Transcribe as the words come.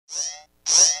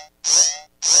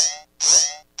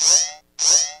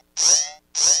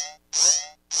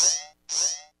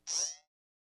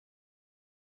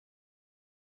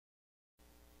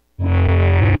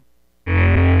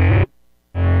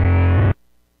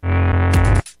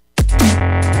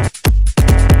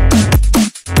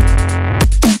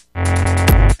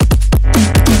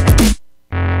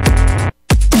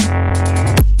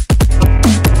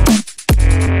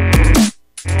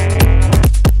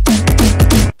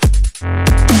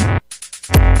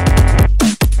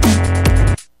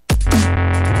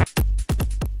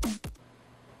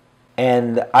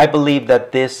and I believe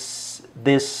that this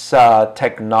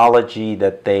technology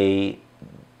that they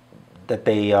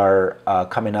are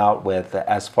coming out with,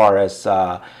 as far as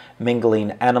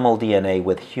mingling animal DNA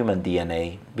with human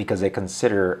DNA, because they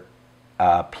consider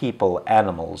people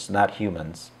animals, not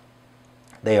humans.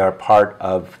 They are part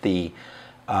of the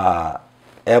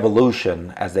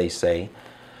evolution, as they say,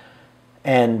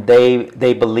 and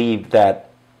they believe that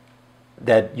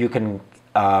you can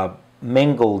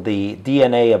mingle the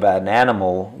DNA of an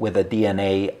animal with the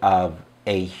DNA of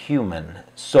a human.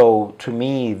 So to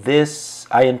me,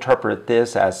 I interpret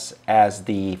this as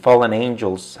the fallen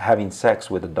angels having sex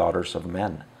with the daughters of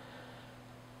men.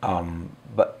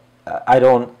 But I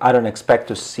don't expect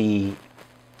to see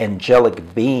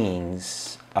angelic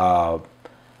beings,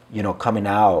 coming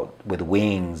out with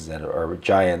wings, or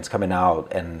giants coming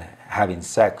out and having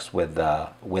sex with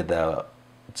the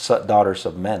daughters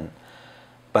of men.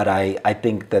 But I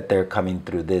think that they're coming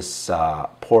through this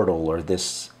portal, or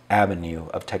this avenue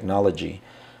of technology,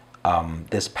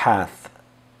 this path,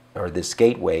 or this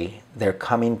gateway. They're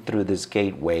coming through this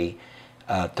gateway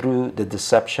through the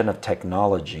deception of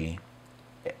technology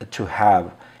to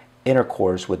have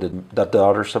intercourse with the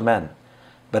daughters of men.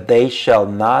 But they shall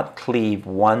not cleave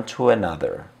one to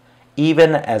another,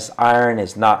 even as iron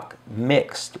is not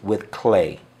mixed with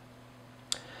clay.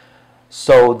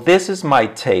 So this is my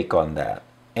take on that.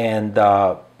 And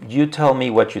you tell me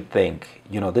what you think.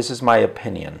 This is my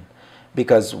opinion.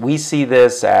 Because we see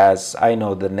this as, I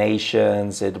know, the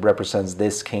nations, it represents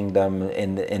this kingdom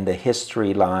in the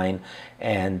history line,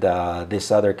 and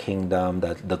this other kingdom,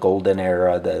 the golden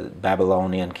era, the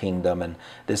Babylonian kingdom, and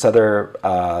this other,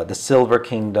 the silver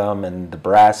kingdom, and the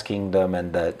brass kingdom,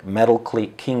 and the metal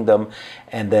kingdom,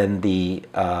 and then the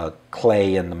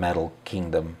clay and the metal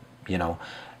kingdom.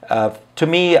 To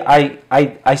me,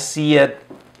 I see it,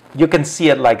 you can see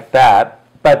it like that,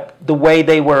 but the way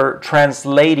they were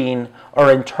translating or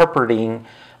interpreting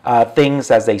things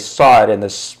as they saw it in the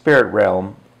spirit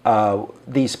realm,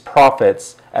 these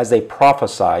prophets, as they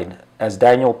prophesied, as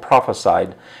Daniel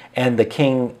prophesied, and the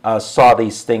king saw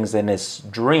these things in his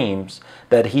dreams,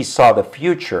 that he saw the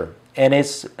future. And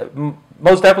it's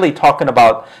most definitely talking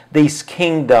about these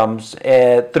kingdoms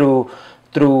through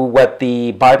what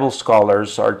the Bible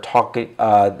scholars are talking,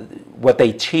 what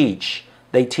they teach.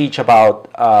 They teach about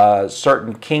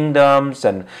certain kingdoms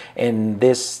and in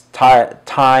this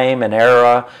time and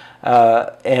era,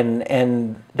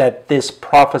 and that this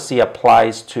prophecy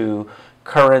applies to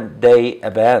current day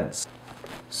events.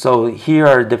 So here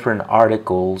are different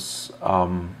articles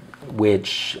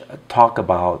which talk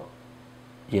about,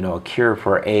 a cure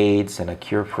for AIDS and a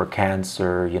cure for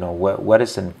cancer. What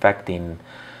is infecting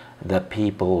the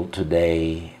people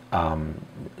today.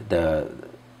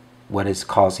 What is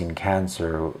causing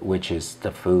cancer, which is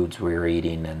the foods we're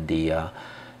eating, and the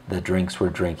drinks we're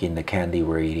drinking, the candy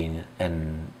we're eating,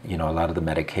 and a lot of the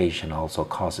medication also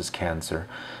causes cancer.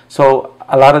 So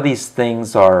a lot of these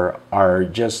things are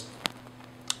just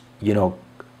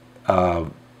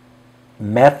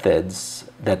methods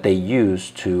that they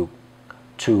use to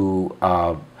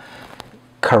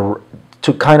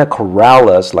kind of corral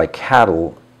us like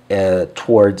cattle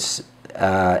towards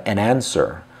an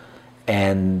answer.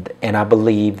 And I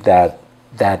believe that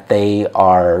they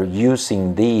are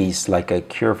using these like a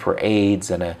cure for AIDS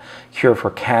and a cure for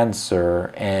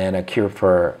cancer and a cure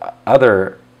for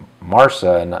other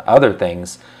MRSA and other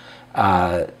things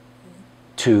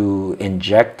to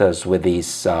inject us with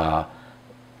these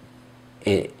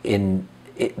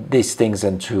these things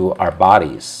into our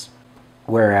bodies.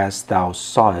 Whereas thou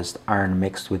sawest iron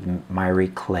mixed with miry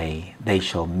clay, they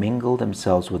shall mingle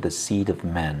themselves with the seed of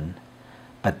men,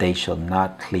 but they shall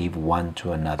not cleave one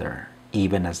to another,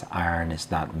 even as iron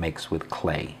is not mixed with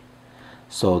clay.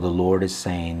 So the Lord is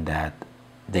saying that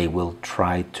they will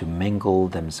try to mingle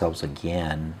themselves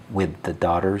again with the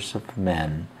daughters of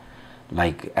men,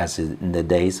 like as in the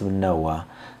days of Noah,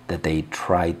 that they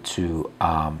tried to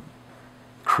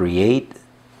create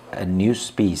a new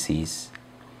species,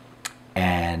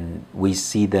 and we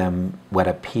see them, what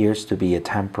appears to be a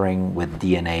tampering with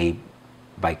DNA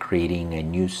by creating a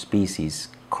new species,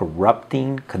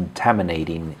 corrupting,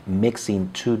 contaminating, mixing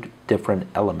two different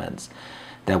elements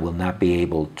that will not be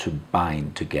able to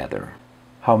bind together.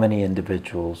 How many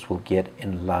individuals will get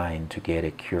in line to get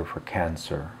a cure for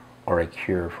cancer or a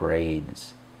cure for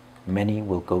AIDS? Many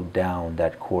will go down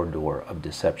that corridor of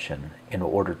deception in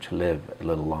order to live a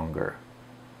little longer.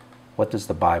 What does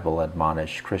the Bible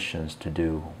admonish Christians to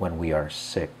do when we are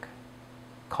sick?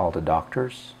 Call the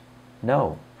doctors?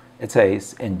 No. It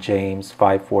says in James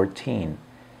 5:14,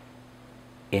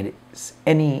 "Is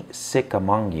any sick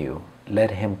among you?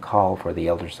 let him call for the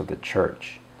elders of the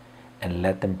church, and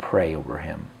let them pray over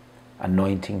him,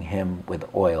 anointing him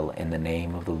with oil in the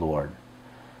name of the Lord.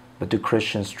 But do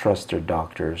Christians trust their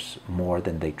doctors more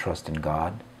than they trust in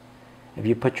God? If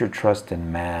you put your trust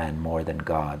in man more than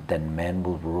God, then men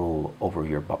will rule over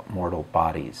your mortal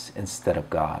bodies instead of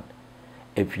God.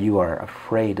 If you are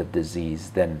afraid of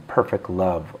disease, then perfect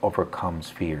love overcomes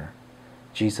fear.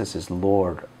 Jesus is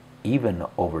Lord even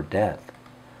over death.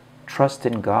 Trust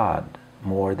in God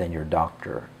more than your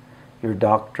doctor. Your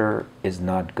doctor is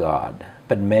not God,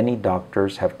 but many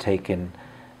doctors have taken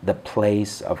the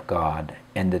place of God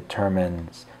and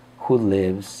determines who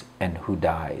lives and who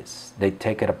dies. They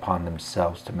take it upon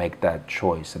themselves to make that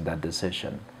choice and that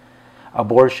decision.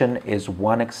 Abortion is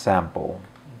one example.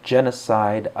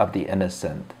 Genocide of the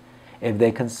innocent. If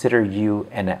they consider you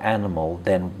an animal,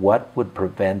 then what would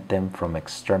prevent them from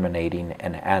exterminating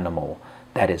an animal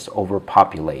that is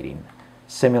overpopulating,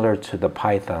 similar to the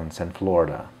pythons in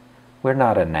Florida? We're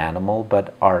not an animal,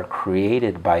 but are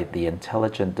created by the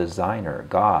intelligent designer,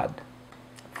 God,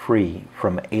 free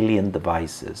from alien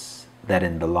devices that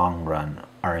in the long run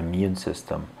our immune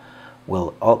system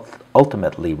will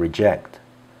ultimately reject.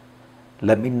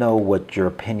 Let me know what your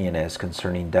opinion is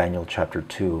concerning Daniel chapter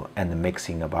 2 and the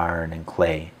mixing of iron and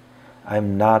clay. I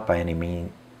am not by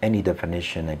any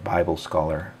definition a Bible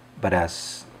scholar, but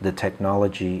as the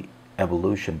technology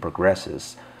evolution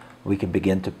progresses, we can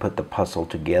begin to put the puzzle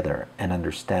together and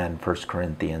understand 1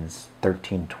 Corinthians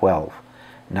 13:12.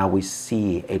 Now we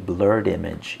see a blurred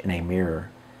image in a mirror,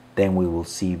 then we will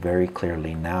see very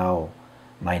clearly. Now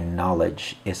my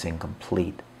knowledge is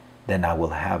incomplete, then I will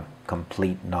have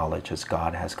complete knowledge as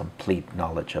God has complete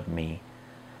knowledge of me.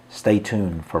 Stay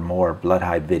tuned for more Blood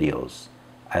Hive videos.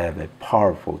 I have a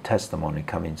powerful testimony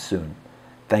coming soon.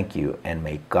 Thank you, and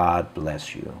may God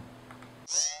bless you.